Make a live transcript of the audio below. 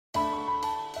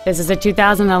This is a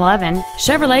 2011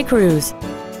 Chevrolet Cruze.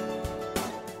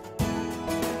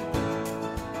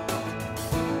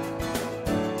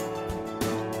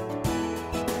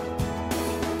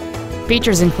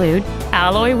 Features include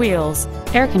alloy wheels,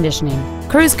 air conditioning,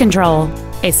 cruise control,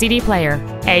 a CD player,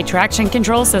 a traction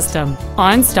control system,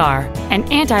 OnStar,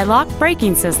 an anti-lock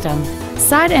braking system,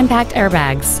 side impact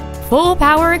airbags, full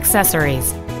power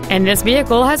accessories, and this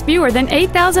vehicle has fewer than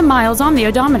 8,000 miles on the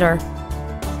odometer.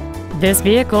 This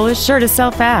vehicle is sure to sell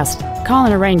fast. Call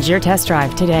and arrange your test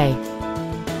drive today.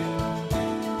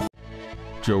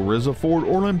 Joe Rizza Ford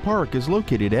Orland Park is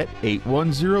located at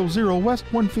 8100 West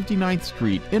 159th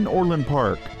Street in Orland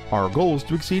Park. Our goal is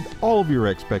to exceed all of your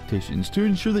expectations to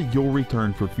ensure that you'll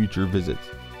return for future visits.